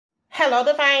Hello,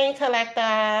 Divine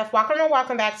Collective.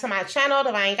 Welcome back to my channel,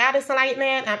 Divine Goddess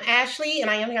Enlightenment. I'm Ashley, and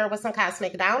I am here with some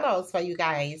cosmic downloads for you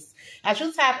guys. As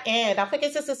you tap in, don't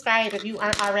forget to subscribe if you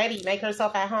aren't already. Make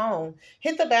yourself at home.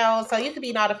 Hit the bell so you can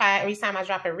be notified every time I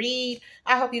drop a read.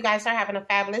 I hope you guys are having a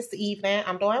fabulous evening.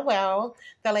 I'm doing well.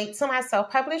 The link to my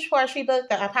self-published poetry book,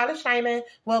 The Unpolished Diamond,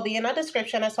 will be in the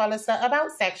description as well as the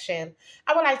About section.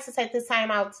 I would like to take this time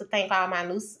out to thank all my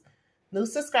new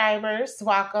subscribers.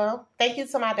 Welcome. Thank you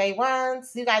to my day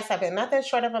ones. You guys have been nothing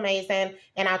short of amazing,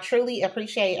 and I truly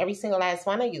appreciate every single last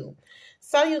one of you.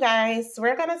 So you guys,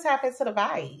 we're going to tap into the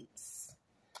vibes.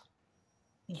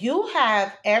 You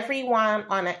have everyone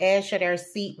on the edge of their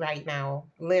seat right now,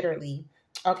 literally,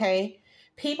 okay?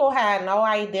 People had no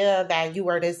idea that you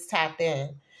were this tapped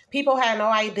in. People had no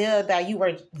idea that you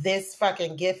were this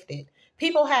fucking gifted.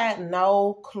 People had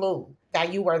no clue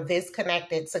that you were this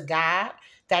connected to God,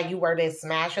 that you were this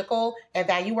magical, and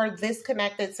that you were this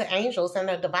connected to angels and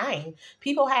the divine.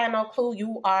 People had no clue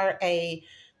you are a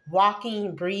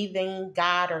walking, breathing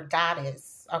God or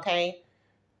goddess, okay?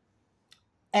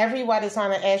 Everyone is on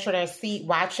the edge of their seat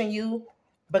watching you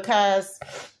because,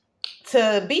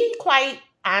 to be quite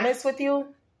honest with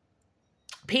you,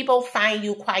 people find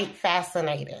you quite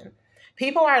fascinating.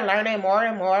 People are learning more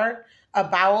and more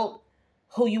about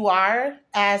who you are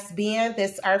as being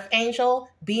this earth angel,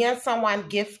 being someone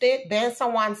gifted, being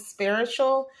someone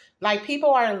spiritual. Like,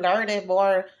 people are learning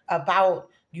more about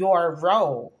your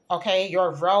role, okay?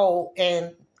 Your role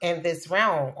in this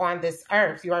realm, on this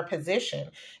earth, your position.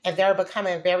 And they're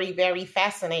becoming very, very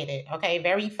fascinated, okay?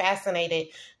 Very fascinated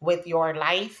with your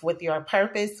life, with your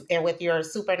purpose, and with your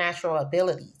supernatural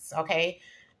abilities, okay?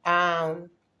 I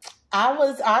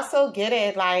was also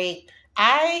getting, like,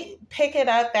 I pick it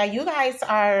up that you guys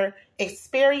are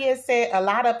experiencing a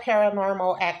lot of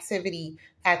paranormal activity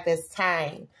at this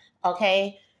time,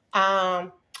 okay?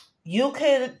 You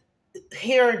could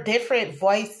hear different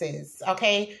voices,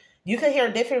 okay? You could hear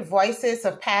different voices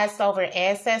of past over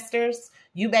ancestors.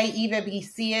 You may even be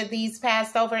seeing these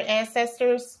past over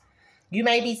ancestors. You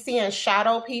may be seeing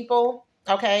shadow people,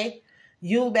 okay?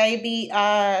 You may be,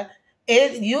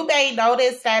 you may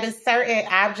notice that it's certain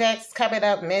objects coming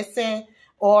up missing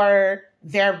or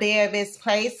they're being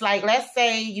misplaced. Like, let's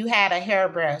say you had a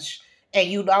hairbrush and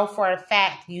you know for a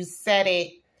fact you set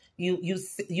it,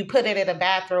 you put it in a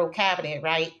bathroom cabinet,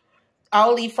 right?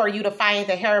 Only for you to find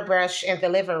the hairbrush in the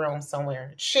living room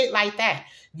somewhere. Shit like that.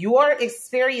 You're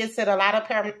experiencing a lot of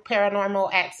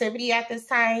paranormal activity at this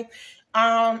time.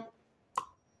 And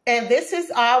this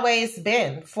has always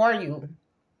been for you.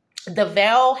 The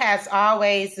veil has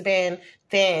always been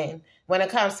thin when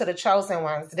it comes to the chosen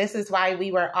ones. This is why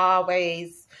we were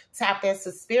always tapped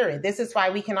into spirit. This is why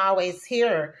we can always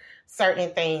hear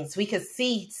certain things. We can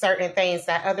see certain things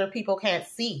that other people can't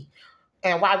see.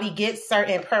 And why we get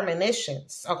certain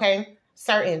premonitions, okay?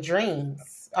 Certain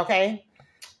dreams, okay?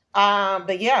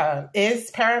 But yeah,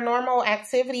 is paranormal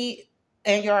activity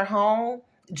in your home,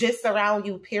 just around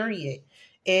you, period,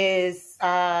 is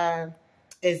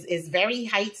very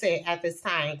heightened at this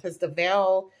time because the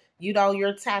veil, you know,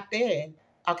 you're tapped in,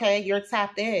 okay? You're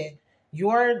tapped in.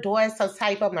 You're doing some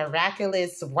type of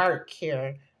miraculous work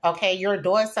here, okay? You're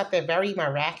doing something very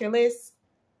miraculous.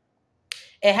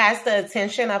 It has the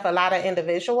attention of a lot of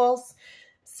individuals,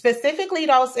 specifically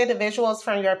those individuals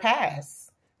from your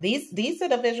past. These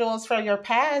individuals from your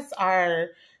past are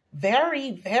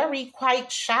very, very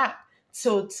quite shocked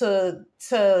to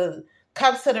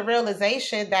come to the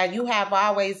realization that you have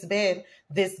always been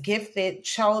this gifted,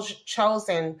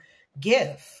 chosen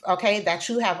gift, okay? That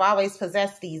you have always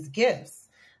possessed these gifts,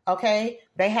 okay?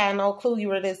 They had no clue you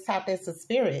were this tapped into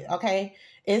spirit, okay?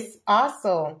 It's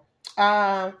also,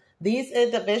 these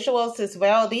individuals as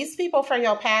well, these people from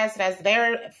your past, as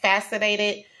they're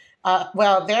fascinated,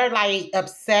 well, they're like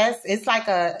obsessed. It's like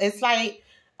a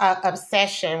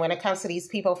obsession when it comes to these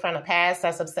people from the past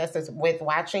that's obsessed with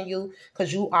watching you,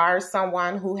 because you are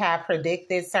someone who have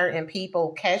predicted certain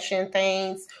people catching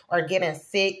things or getting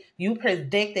sick. You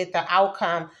predicted the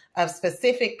outcome of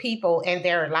specific people in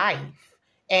their life,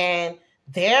 and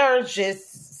they're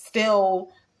just still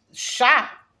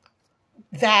shocked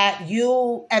that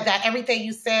everything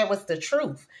you said was the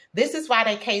truth. This is why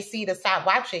they can't see to stop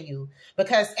watching you,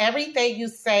 because everything you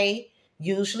say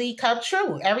usually come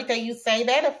true. Everything you say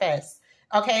manifests.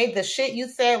 Okay, the shit you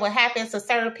said what happens to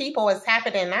certain people is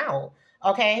happening now.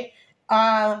 Okay,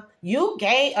 you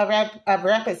gain a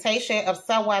reputation of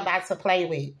someone not to play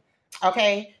with.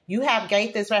 Okay, you have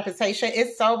gained this reputation.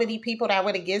 It's so many people that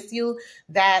went against you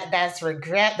that's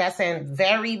regret. That's in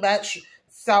very much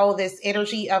so this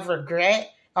energy of regret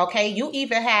Okay, you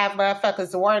even have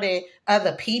motherfuckers warning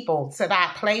other people to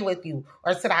not play with you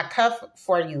or to not cuff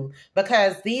for you,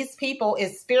 because these people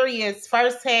experience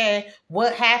firsthand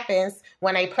what happens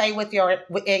when they play with your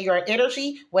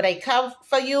energy, when they come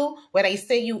for you, when they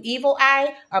send you evil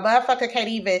eye. A motherfucker can't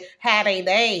even have a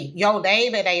name, your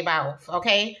name in their mouth.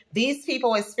 Okay, these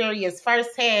people experience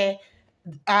firsthand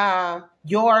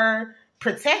your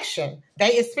protection.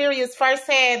 They experience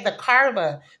firsthand the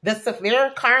karma, the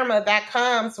severe karma that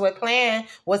comes with playing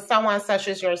with someone such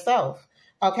as yourself.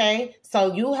 Okay,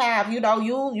 so you have,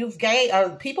 you've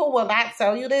gained. People will not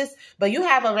tell you this, but you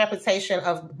have a reputation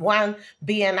of one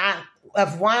being not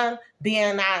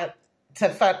to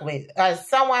fuck with,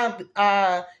 someone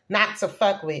not to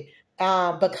fuck with,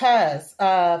 because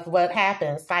of what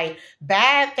happens. Like,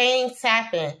 bad things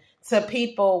happen to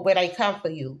people when they come for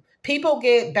you. People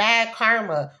get bad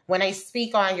karma when they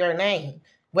speak on your name,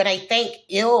 when they think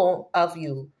ill of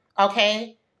you,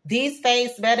 okay? These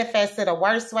things manifest in the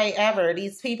worst way ever.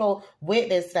 These people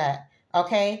witness that,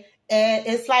 okay? And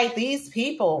it's like these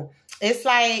people, it's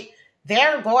like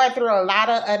they're going through a lot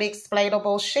of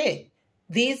unexplainable shit.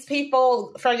 These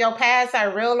people from your past are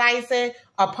realizing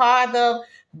a part of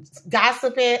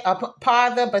gossiping, a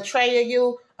part of betraying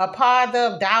you, a part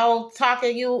of dog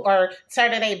talking you or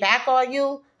turning their back on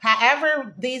you.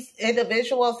 However these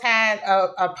individuals had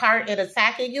a part in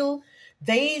attacking you,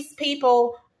 these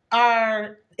people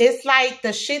are, it's like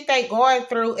the shit they going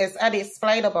through is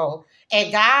unexplainable.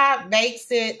 And God makes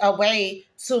it a way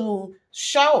to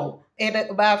show it,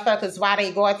 motherfuckers, why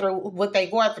they going through what they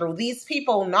going through. These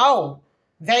people know.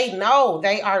 They know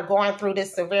they are going through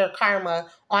this severe karma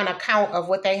on account of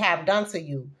what they have done to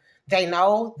you. They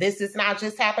know this is not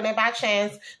just happening by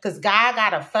chance, because God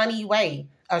got a funny way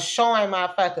of showing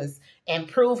motherfuckers and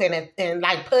proving it and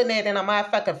like putting it in a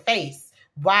motherfucker face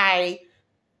why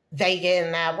they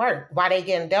getting that work, why they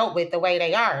getting dealt with the way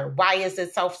they are. Why is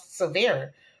it so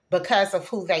severe? Because of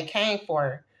who they came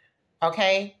for.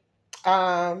 Okay?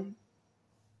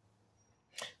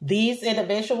 These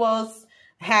individuals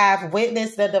have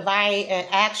witnessed the divine in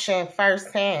action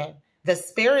firsthand. The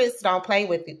spirits don't play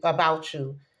with you, about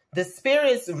you. The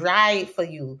spirits ride for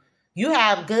you. You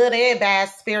have good and bad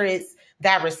spirits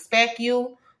that respect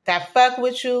you, that fuck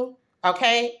with you,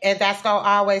 okay? And that's going to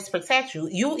always protect you.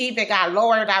 You even got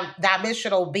lower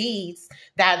dimensional beings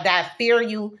that fear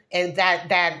you and that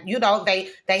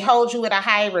they hold you in a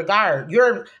high regard.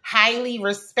 You're highly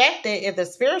respected in the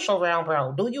spiritual realm,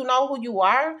 bro. Do you know who you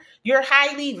are? You're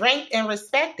highly ranked and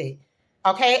respected,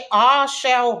 okay? All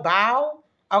shall bow.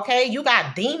 Okay, you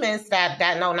got demons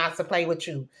that know not to play with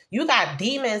you. You got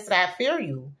demons that fear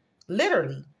you,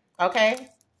 literally. Okay.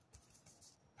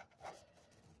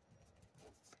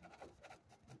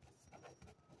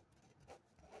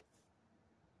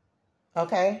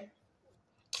 Okay.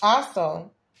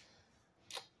 Also,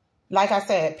 like I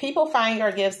said, people find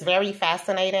your gifts very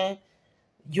fascinating.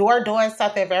 You're doing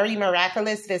something very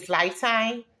miraculous this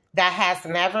lifetime that has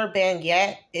never been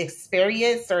yet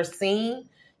experienced or seen.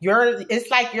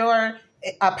 It's like you're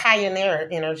a pioneer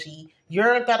energy.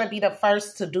 You're going to be the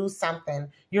first to do something.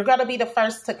 You're going to be the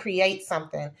first to create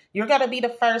something. You're going to be the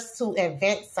first to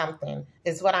invent something,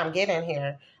 is what I'm getting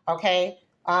here. Okay?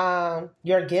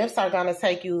 Your gifts are going to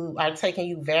taking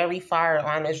you very far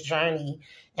on this journey.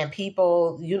 And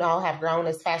people, have grown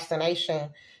this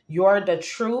fascination. You're the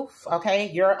truth.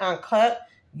 Okay? You're uncut.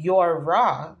 You're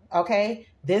raw. Okay?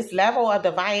 This level of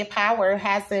divine power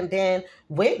hasn't been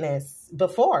witnessed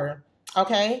before,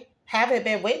 okay? Haven't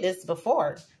been witnessed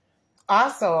before.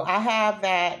 Also, I have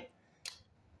that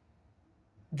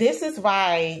this is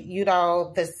why,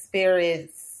 the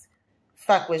spirits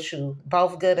fuck with you,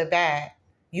 both good and bad.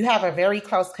 You have a very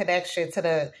close connection to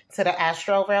the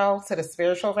astral realm, to the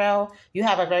spiritual realm. You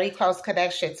have a very close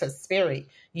connection to spirit.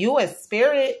 You and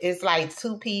spirit is like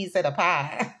two peas in a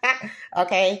pie,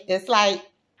 okay? It's like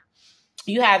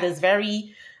you have this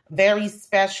very, very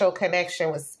special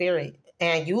connection with spirit.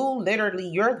 And you're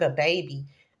the baby.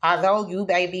 Although you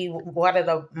may be one of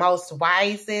the most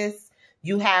wisest,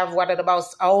 you have one of the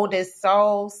most oldest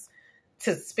souls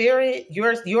to spirit.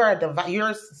 You're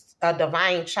a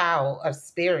divine child of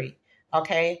spirit.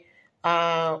 Okay.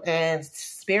 And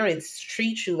spirits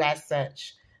treat you as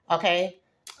such. Okay.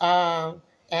 And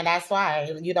that's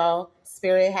why,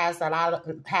 spirit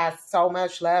has so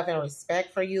much love and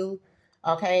respect for you.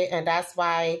 Okay. And that's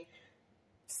why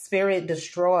spirit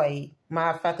destroy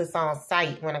motherfuckers on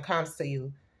sight when it comes to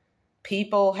you.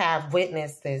 People have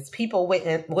witnessed this. People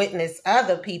witness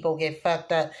other people get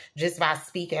fucked up just by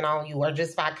speaking on you or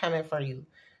just by coming for you.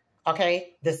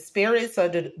 Okay? The spirits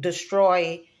will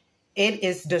destroy it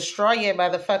is destroying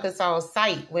motherfuckers on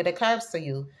sight when it comes to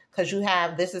you. Because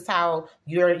this is how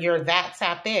you're that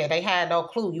tapped in. They had no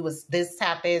clue you was this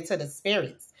tapped into the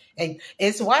spirits. And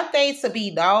it's one thing to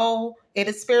be known in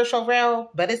the spiritual realm,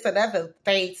 but it's another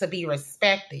thing to be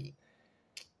respected.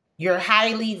 You're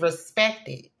highly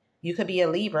respected. You could be a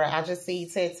Libra. I just see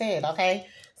 1010, okay?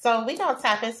 So we going to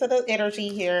tap into the energy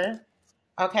here,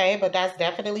 okay? But that's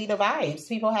definitely the vibes.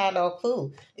 People had no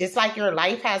clue. It's like your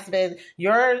life has been,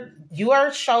 you are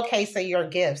showcasing your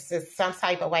gifts in some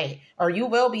type of way. Or you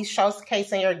will be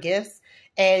showcasing your gifts,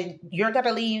 and you're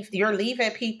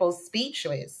leaving people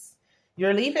speechless.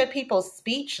 You're leaving people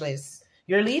speechless.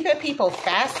 You're leaving people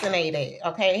fascinated,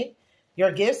 okay?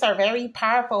 Your gifts are very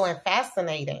powerful and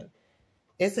fascinating.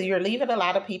 You're leaving a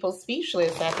lot of people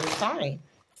speechless at this time,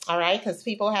 all right? Because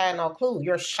people had no clue.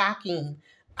 You're shocking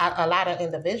a lot of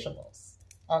individuals,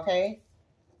 okay?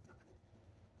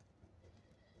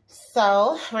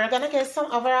 So we're going to get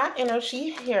some overall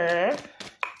energy here.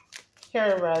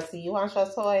 Here, Rosie, you want your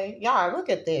toy? Y'all, look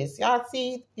at this. Y'all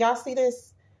see this?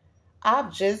 I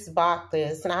just bought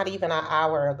this not even an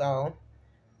hour ago,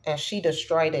 and she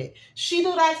destroyed it. She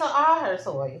do that to all her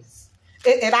toys.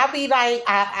 And I be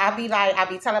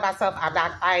telling myself,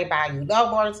 I ain't buying you no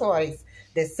more toys.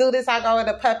 As soon as I go in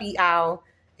the puppy aisle,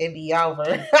 it be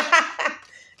over.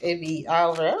 It be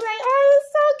over. I'm like, oh,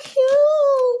 it's so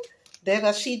cute.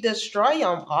 Then she destroy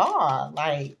them all.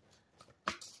 Like,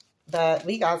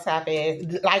 we gonna tap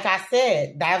in. Like I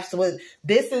said,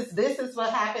 this is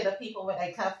what happened to people when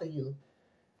they come for you.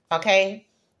 Okay?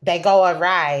 They go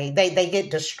awry. They get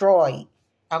destroyed.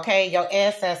 Okay? Your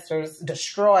ancestors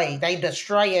destroy. They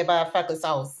destroy your motherfuckers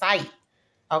on sight.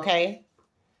 Okay?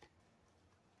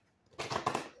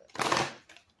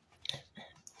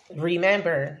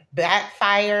 Remember,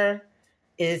 backfire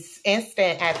is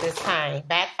instant at this time.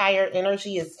 Backfire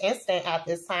energy is instant at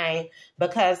this time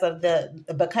because of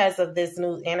this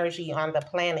new energy on the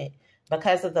planet.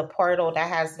 Because of the portal that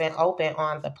has been opened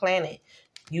on the planet.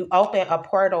 You open a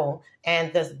portal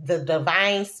and the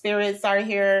divine spirits are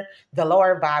here. The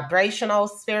lower vibrational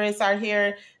spirits are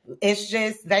here. It's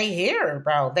just, they here,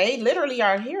 bro. They literally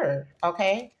are here,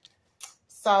 okay?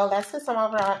 So let's get some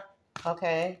overall,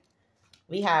 okay?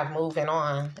 We have moving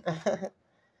on.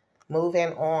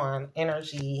 Moving on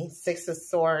energy. Six of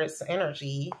Swords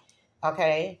energy,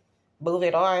 okay?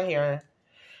 Moving on here.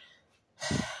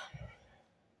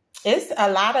 It's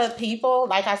a lot of people,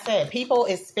 like I said, people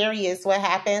experience what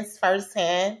happens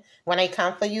firsthand when they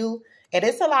come for you. And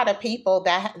it's a lot of people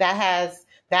that's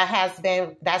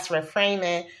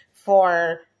refraining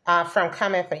from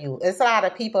coming for you. It's a lot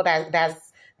of people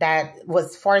that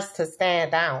was forced to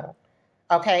stand down.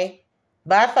 Okay?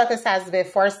 Motherfuckers has been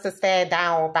forced to stand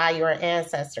down by your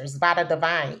ancestors, by the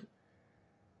divine.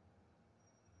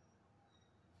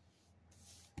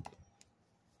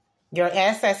 Your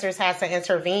ancestors had to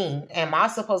intervene in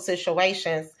multiple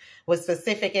situations with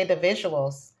specific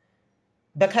individuals,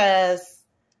 because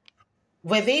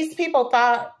when these people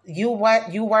thought you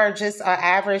were just an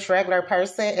average regular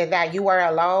person and that you were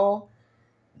alone,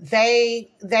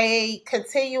 they did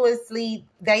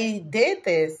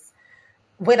this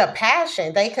with a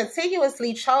passion. They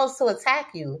continuously chose to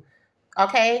attack you.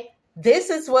 Okay? This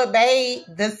is what made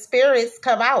the spirits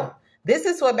come out. This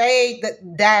is what made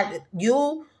that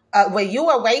you when you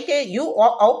awakened, you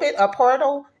opened a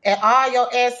portal and all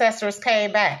your ancestors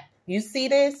came back. You see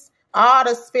this? All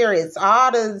the spirits,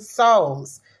 all the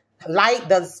souls, light,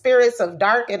 the spirits of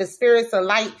dark and the spirits of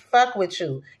light fuck with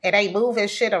you. And they moving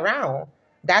shit around.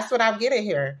 That's what I'm getting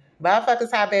here.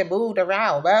 Motherfuckers have been moved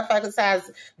around.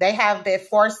 They have been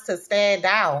forced to stand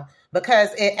down because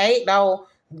it ain't no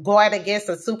going against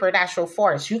a supernatural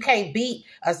force. You can't beat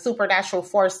a supernatural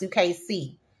force you can't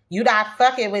see. You not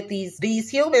fucking with these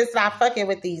humans not fucking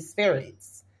with these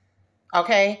spirits.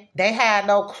 Okay? They had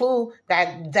no clue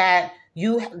that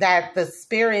the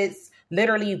spirits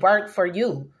literally work for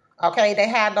you. Okay? They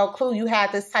had no clue you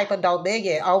had this type of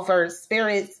dominion over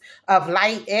spirits of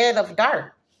light and of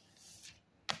dark.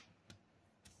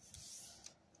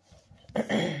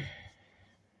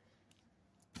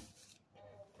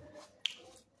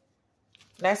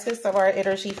 Let's get some more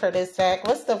energy for this deck.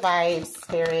 What's the vibe,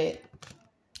 spirit?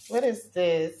 What is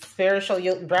this? Spiritual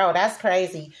youth? Bro, that's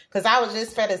crazy. Because I was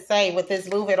just going to say, with this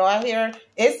moving on here,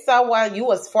 it's someone you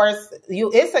was forced,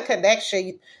 it's a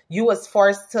connection you was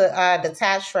forced to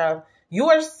detach from. You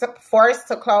were forced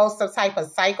to close some type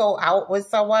of cycle out with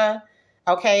someone.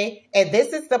 Okay? And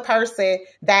this is the person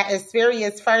that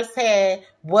experienced firsthand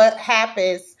what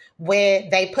happens when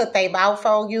they put their mouth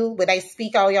on you, when they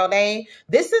speak on your name.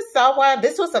 This is someone,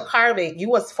 this was a karmic you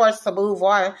was forced to move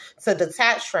on, to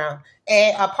detach from.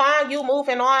 And upon you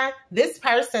moving on, this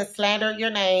person slandered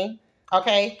your name.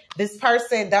 Okay, this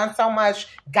person done so much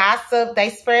gossip.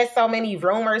 They spread so many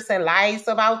rumors and lies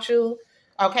about you.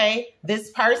 Okay,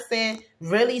 this person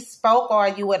really spoke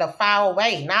on you in a foul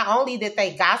way. Not only did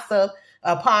they gossip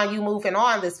upon you moving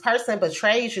on, this person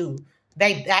betrayed you.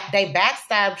 They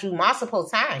backstabbed you multiple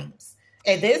times.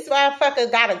 And this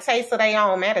motherfucker got a taste of their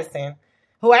own medicine.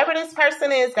 Whoever this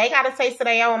person is, they got a taste of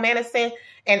their own medicine,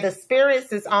 and the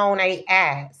spirits is on their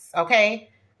ass. Okay,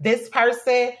 this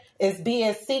person is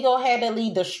being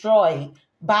single-handedly destroyed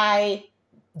by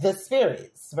the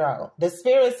spirits, bro. The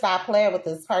spirits not playing with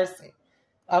this person,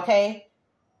 okay?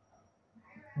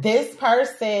 This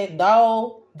person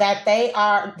know that they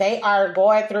are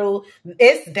going through,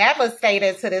 it's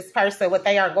devastating to this person what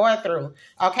they are going through,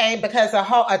 okay? Because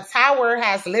a tower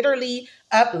has literally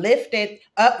uprooted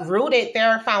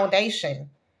their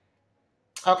foundation,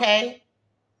 okay?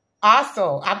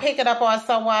 Also, I'm picking up on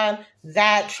someone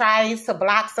that tries to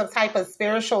block some type of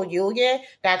spiritual union,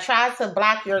 that tries to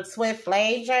block your twin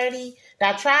flame journey,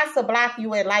 that tries to block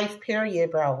you in life, period,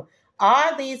 bro.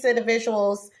 All these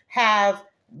individuals have,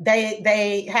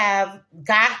 they have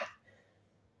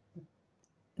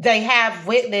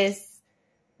witnessed,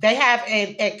 they have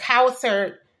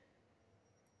encountered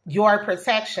your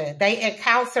protection. They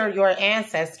encounter your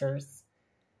ancestors.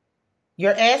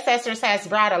 Your ancestors has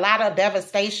brought a lot of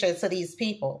devastation to these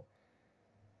people.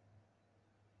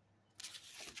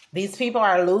 These people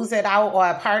are losing out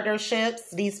on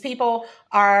partnerships. These people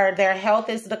are, their health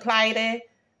is declining.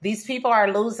 These people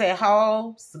are losing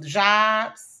homes,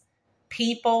 jobs,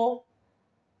 people.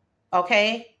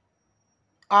 Okay?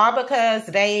 All because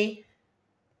they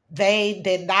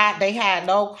had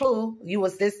no clue you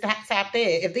was this tapped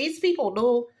in. If these people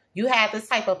knew you had this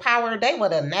type of power, they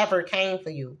would have never came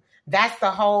for you. That's the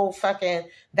whole fucking,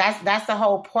 that's the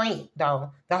whole point,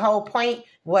 though. The whole point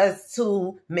was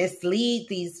to mislead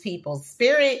these people.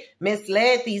 Spirit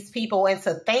misled these people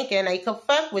into thinking they could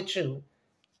fuck with you.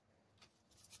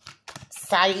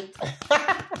 Sight.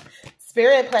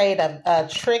 Spirit played a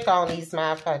trick on these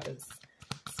motherfuckers.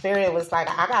 Spirit was like,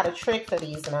 I got a trick for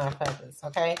these motherfuckers,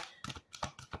 okay?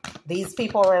 These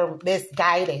people were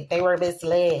misguided. They were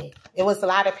misled. It was a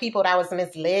lot of people that was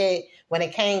misled when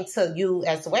it came to you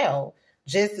as well.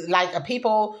 Just like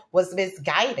people was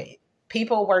misguided.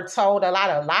 People were told a lot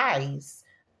of lies.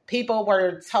 People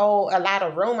were told a lot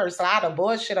of rumors, a lot of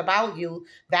bullshit about you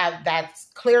that's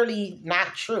clearly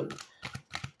not true.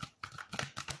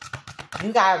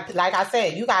 You got, like I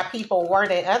said, you got people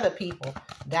warning other people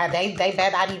that they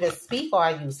better not even speak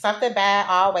on you. Something bad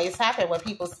always happens when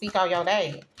people speak on your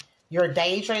name. You're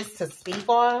dangerous to speak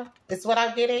on, is what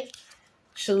I'm getting.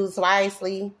 Choose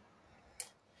wisely.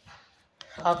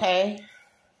 Okay?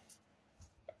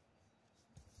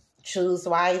 Choose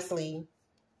wisely.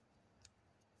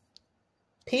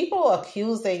 People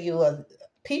accusing you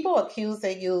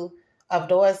of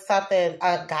doing something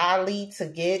ungodly to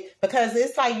get, because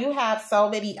it's like you have so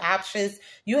many options.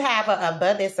 You have an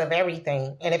abundance of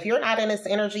everything. And if you're not in this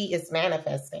energy, it's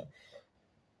manifesting.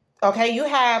 Okay, you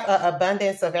have an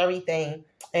abundance of everything,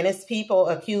 and it's people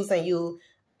accusing you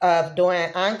of doing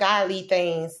ungodly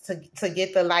things to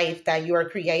get the life that you are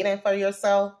creating for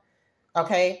yourself.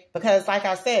 Okay, because like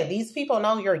I said, these people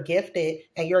know you're gifted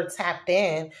and you're tapped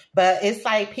in, but it's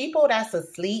like people that's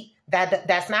asleep,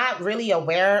 that's not really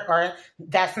aware or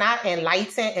that's not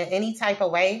enlightened in any type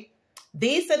of way.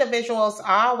 These individuals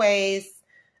always,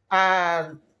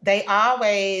 they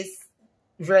always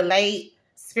relate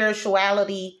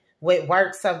spirituality with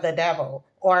works of the devil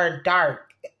or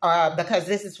dark, because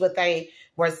this is what they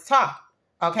were taught.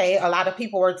 Okay, a lot of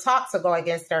people were taught to go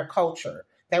against their culture.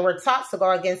 They were taught to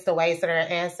go against the ways of their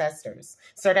ancestors.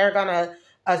 So they're gonna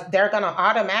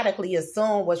automatically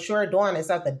assume what you're doing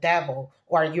is of the devil,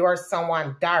 or you're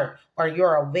someone dark, or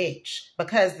you're a witch,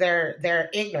 because they're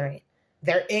ignorant.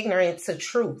 They're ignorant to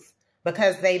truth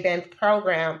because they've been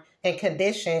programmed and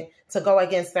conditioned to go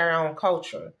against their own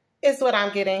culture. Is what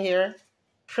I'm getting here.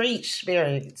 Preach,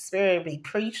 spirit. Spirit be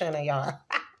preaching to y'all.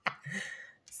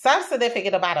 Something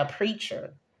significant about a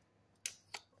preacher.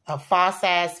 A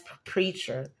false-ass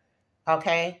preacher.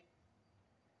 Okay?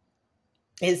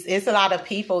 It's a lot of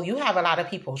people. You have a lot of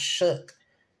people shook.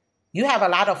 You have a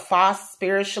lot of false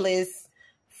spiritualists,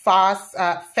 false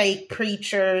fake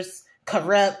preachers,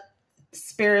 corrupt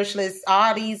spiritualists,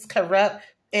 all these corrupt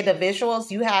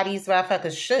individuals. You have these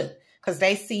motherfuckers shook because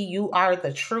they see you are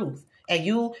the truth. And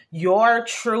your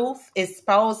truth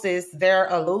exposes their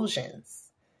illusions.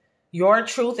 Your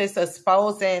truth is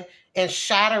exposing and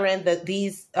shattering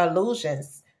these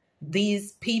illusions,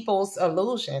 these people's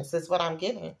illusions is what I'm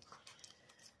getting.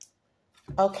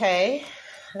 Okay,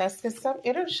 let's get some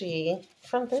energy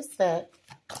from this set.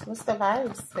 What's the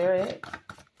vibe, Spirit?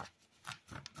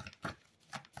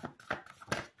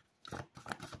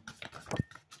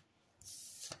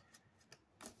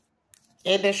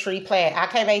 Industry plan. I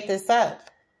can't make this up.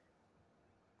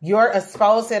 You're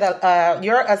exposing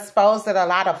a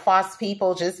lot of false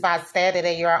people just by standing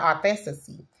in your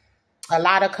authenticity. A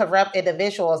lot of corrupt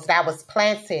individuals that was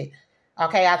planted.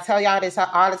 Okay, I tell y'all this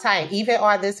all the time. Even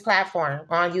on this platform,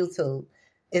 on YouTube,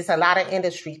 it's a lot of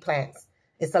industry plants.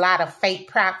 It's a lot of fake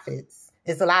prophets.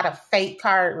 It's a lot of fake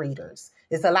card readers.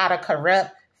 It's a lot of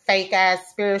corrupt, fake-ass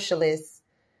spiritualists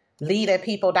leading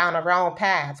people down the wrong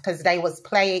path because they was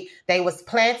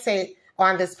planted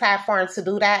on this platform to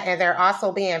do that, and they're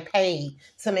also being paid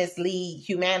to mislead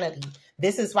humanity.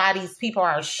 This is why these people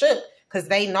are shook, because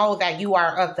they know that you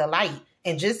are of the light.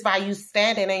 And just by you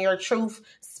standing in your truth,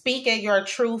 speaking your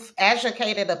truth,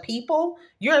 educating the people,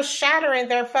 you're shattering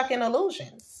their fucking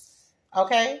illusions.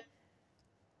 Okay?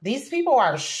 These people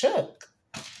are shook.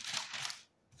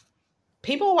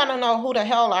 People want to know who the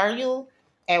hell are you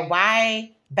and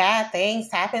why bad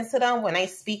things happen to them when they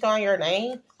speak on your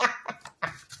name.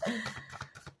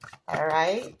 All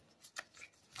right.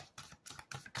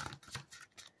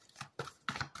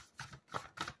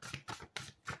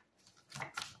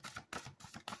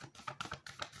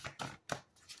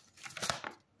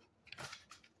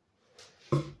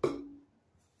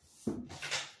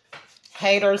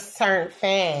 Haters turn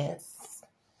fans.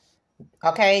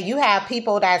 Okay, you have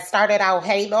people that started out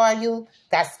hating on you,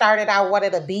 that started out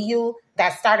wanting to be you,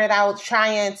 that started out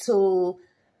trying to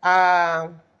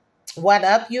one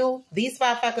up you. These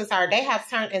motherfuckers they have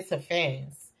turned into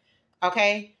fans.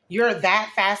 Okay, you're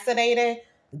that fascinated.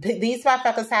 These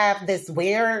motherfuckers have this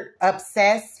weird,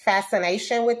 obsessed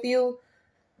fascination with you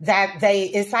that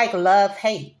it's like love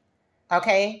hate.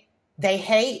 Okay, they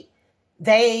hate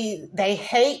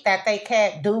that they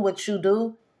can't do what you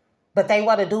do, but they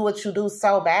want to do what you do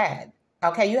so bad.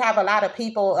 Okay, you have a lot of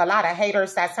people, a lot of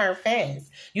haters that turn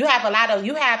fans. You have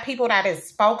people that have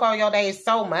spoke on your days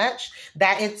so much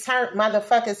that it turned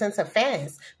motherfuckers into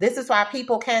fans. This is why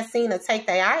people can't seem to take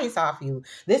their eyes off you.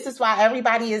 This is why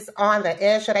everybody is on the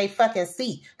edge of their fucking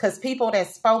seat, because people that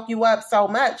spoke you up so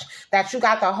much that you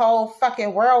got the whole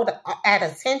fucking world at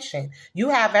attention. You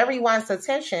have everyone's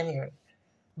attention here.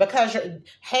 Because your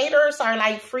haters are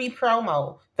like free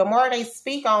promo. The more they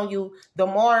speak on you, the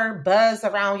more buzz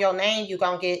around your name you're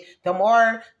going to get. The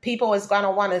more people is going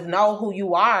to want to know who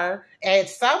you are. And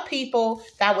some people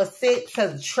that would sit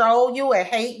to troll you and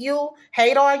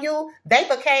hate on you, they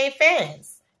became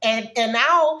fans. And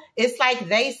now it's like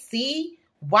they see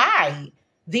why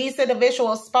these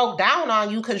individuals spoke down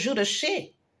on you because you the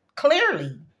shit.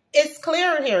 Clearly. It's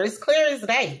clear here. It's clear as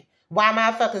day why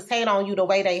motherfuckers hate on you the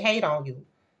way they hate on you.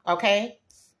 Okay?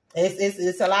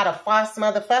 It's a lot of false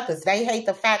motherfuckers. They hate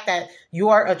the fact that you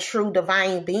are a true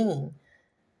divine being.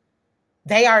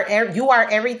 You are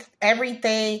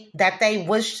everything that they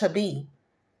wish to be.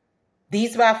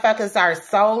 These motherfuckers are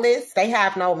soulless. They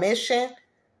have no mission.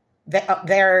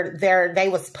 They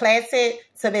was planted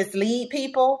to mislead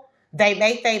people. They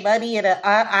make their money in an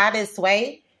honest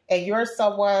way. And you're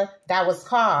someone that was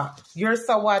called. You're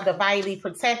someone divinely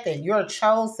protected. You're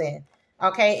chosen.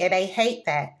 Okay, and they hate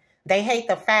that. They hate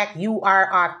the fact you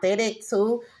are authentic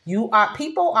too.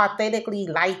 People authentically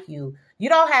like you. You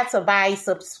don't have to buy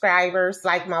subscribers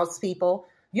like most people.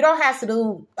 You don't have to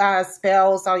do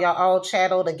spells on your own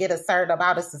channel to get a certain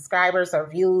amount of subscribers or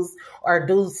views, or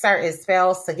do certain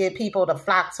spells to get people to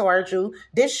flock towards you.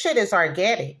 This shit is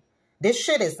organic. This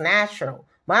shit is natural.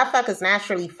 Motherfuckers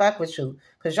naturally fuck with you.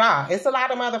 Because y'all, it's a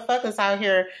lot of motherfuckers out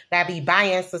here that be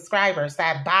buying subscribers,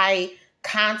 that buy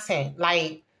content,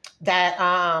 like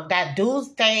that do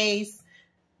things,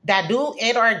 that do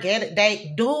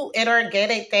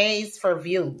inorganic things for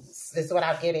views, is what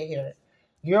I'm getting here.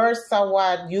 You're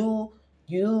someone, you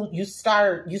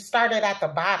started at the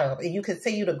bottom and you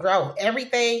continue to grow.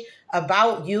 Everything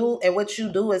about you and what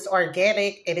you do is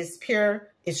organic, it is pure,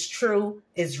 it's true,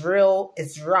 it's real,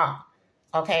 it's raw.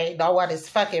 Okay, no one is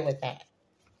fucking with that.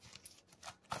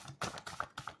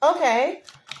 Okay.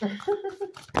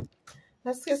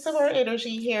 Let's get some more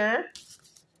energy here.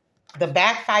 The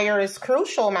backfire is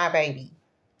crucial, my baby.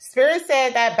 Spirit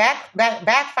said that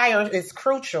backfire is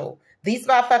crucial. These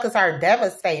motherfuckers are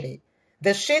devastated.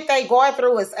 The shit they going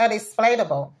through is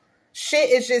unexplainable. Shit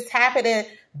is just happening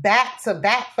back to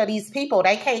back for these people.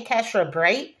 They can't catch a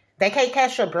break. They can't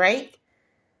catch a break.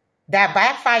 That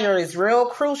backfire is real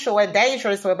crucial and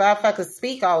dangerous when motherfuckers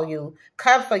speak on you,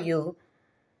 come for you,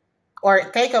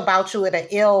 or think about you in an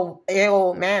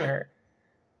ill manner.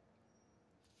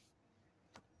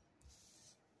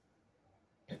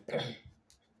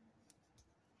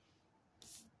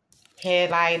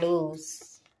 Headline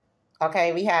news.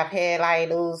 Okay, we have headline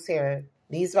news here.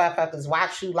 These motherfuckers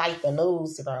watch you like the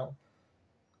news, bro.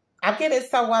 I'm getting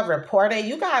someone reported.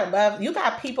 You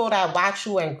got people that watch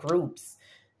you in groups.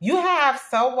 You have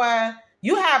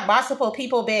multiple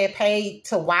people being paid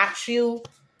to watch you.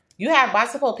 You have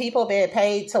multiple people being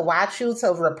paid to watch you to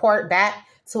report back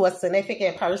to a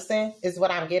significant person is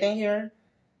what I'm getting here.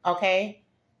 Okay?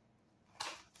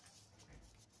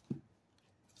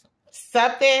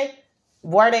 Something,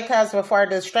 warning comes before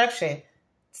destruction.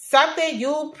 Something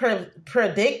you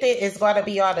predicted is going to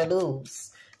be on the news.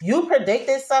 You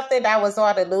predicted something that was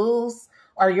on the news,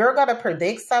 or you're going to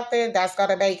predict something that's going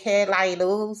to make headline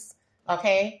news,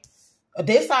 okay?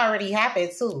 This already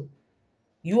happened, too.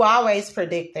 You always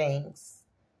predict things.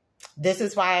 This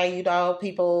is why, you know,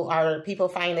 people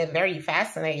find it very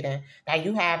fascinating that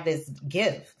you have this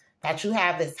gift, that you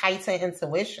have this heightened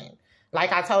intuition.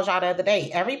 Like I told y'all the other day,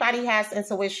 everybody has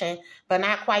intuition, but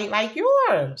not quite like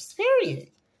yours, period.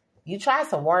 You try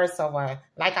to warn someone.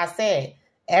 Like I said,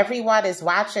 everyone is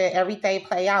watching everything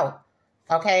play out,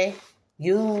 okay?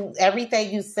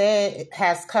 Everything you said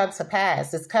has come to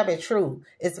pass. It's coming true.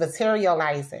 It's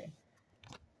materializing.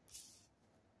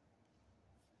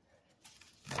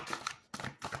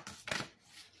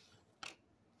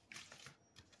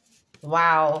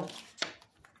 Wow.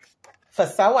 For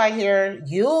someone here,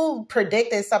 you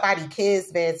predicted somebody's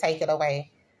kids being taken away.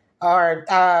 Or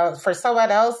for someone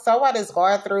else, someone is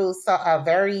going through a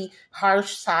very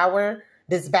harsh tower.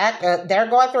 They're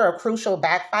going through a crucial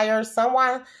backfire.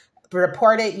 Someone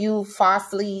reported you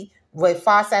falsely with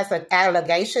false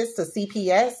allegations to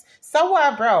CPS.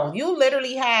 Someone, bro, you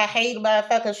literally had hate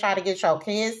motherfuckers trying to get your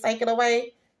kids taken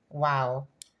away. Wow.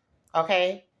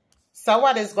 Okay.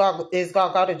 Someone is going to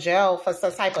go to jail for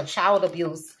some type of child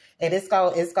abuse, and it's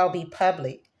going to be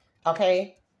public.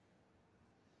 Okay.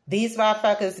 These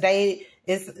motherfuckers, they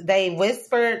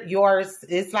whispered yours.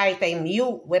 It's like they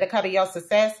mute when it comes to your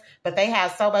success, but they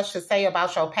have so much to say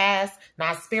about your past.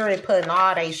 Now, spirit putting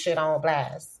all they shit on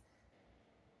blast.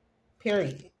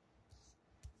 Period.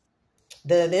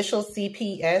 The initial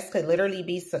CPS could literally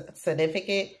be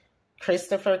significant.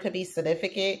 Christopher could be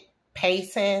significant.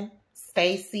 Peyton,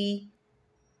 Stacy,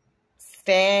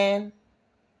 Stan.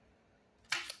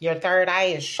 Your third eye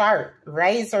is sharp.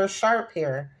 Razor sharp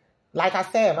here. Like I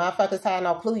said, motherfuckers had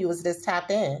no clue you was this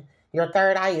tapped in. Your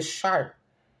third eye is sharp.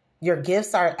 Your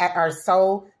gifts are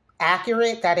so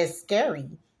accurate that it's scary.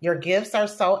 Your gifts are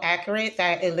so accurate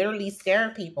that it literally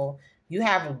scares people. You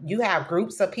have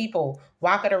groups of people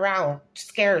walking around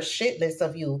scared shitless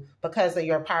of you because of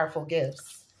your powerful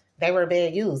gifts. They were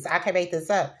being used. I can make this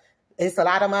up. It's a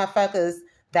lot of motherfuckers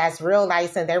that's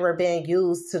realizing they were being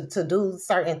used to do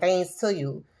certain things to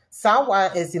you.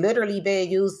 Someone is literally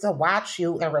being used to watch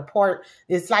you and report.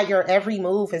 It's like your every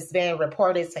move is being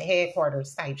reported to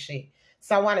headquarters type shit.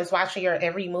 Someone is watching your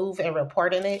every move and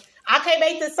reporting it. I can't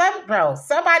make this up, bro.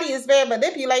 Somebody is being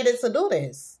manipulated to do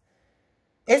this.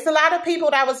 It's a lot of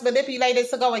people that was manipulated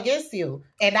to go against you.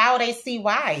 And now they see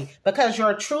why. Because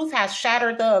your truth has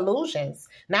shattered the illusions.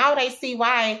 Now they see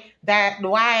why these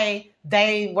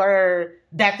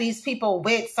people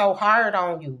went so hard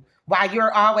on you. Why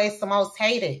you're always the most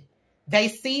hated. They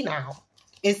see now.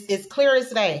 It's clear as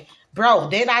day. Bro,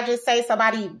 did I just say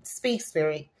somebody speak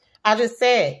spirit? I just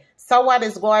said someone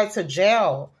is going to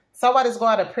jail. Someone is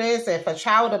going to prison for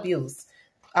child abuse.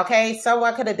 Okay?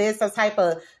 Someone could have did some type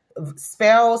of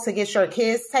spells to get your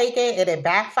kids taken and it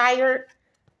backfired.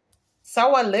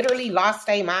 Someone literally lost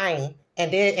their mind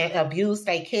and abused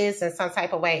their kids in some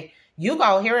type of way. You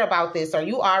gonna hear about this, or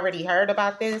you already heard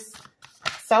about this.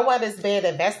 Someone is being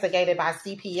investigated by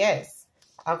CPS,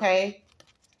 okay?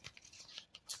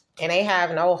 And they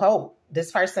have no hope.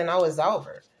 This person knows it's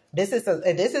over. This is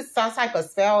some type of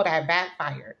spell that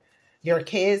backfired. Your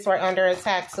kids were under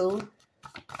attack too.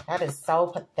 That is so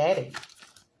pathetic.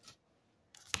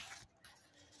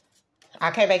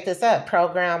 I can't make this up.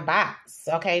 Program bots.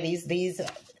 Okay,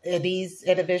 these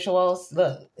individuals,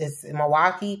 look, it's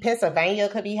Milwaukee, Pennsylvania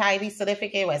could be highly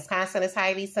significant. Wisconsin is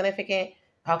highly significant.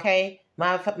 Okay,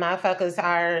 motherfuckers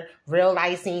are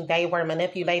realizing they were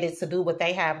manipulated to do what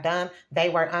they have done. They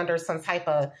were under some type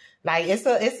of, like,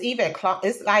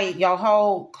 it's like your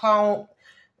whole clone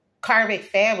karmic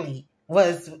family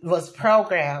was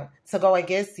programmed to go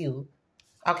against you.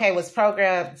 Okay, was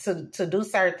programmed to do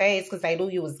certain things because they knew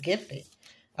you was gifted.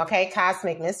 Okay,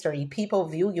 cosmic mystery. People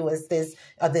view you as this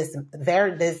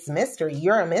mystery.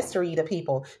 You're a mystery to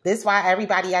people. This is why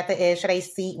everybody at the edge of their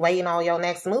seat waiting on your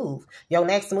next move. Your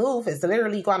next move is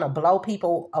literally going to blow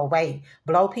people away,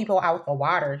 blow people out the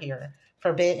water here.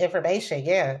 Forbidden information,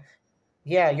 yeah.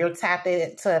 Yeah, you're tapped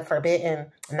into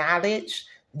forbidden knowledge.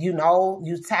 You know,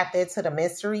 you tapped into the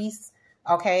mysteries,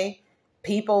 okay?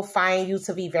 People find you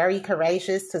to be very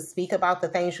courageous to speak about the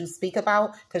things you speak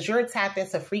about because you're tapped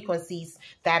into frequencies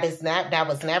that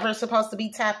was never supposed to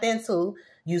be tapped into.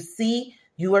 You see,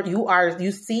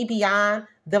 you see beyond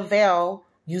the veil.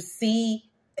 You see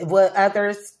what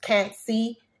others can't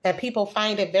see, and people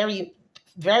find it very,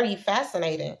 very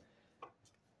fascinating.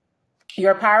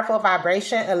 Your powerful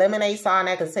vibration eliminates all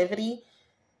negativity.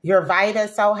 Your vibe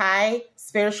is so high,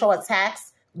 spiritual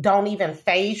attacks don't even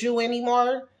phase you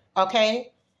anymore,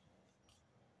 okay?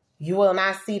 You will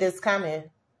not see this coming,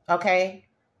 okay?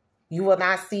 You will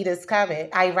not see this coming.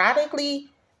 Ironically,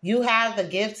 you have the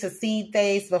gift to see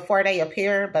things before they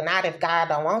appear, but not if God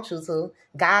don't want you to.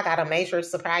 God got a major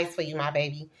surprise for you, my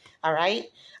baby, all right?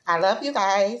 I love you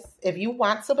guys. If you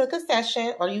want to book a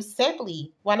session or you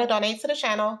simply want to donate to the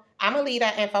channel, I'm going to leave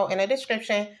that info in the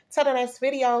description. Till the next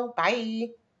video.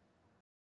 Bye.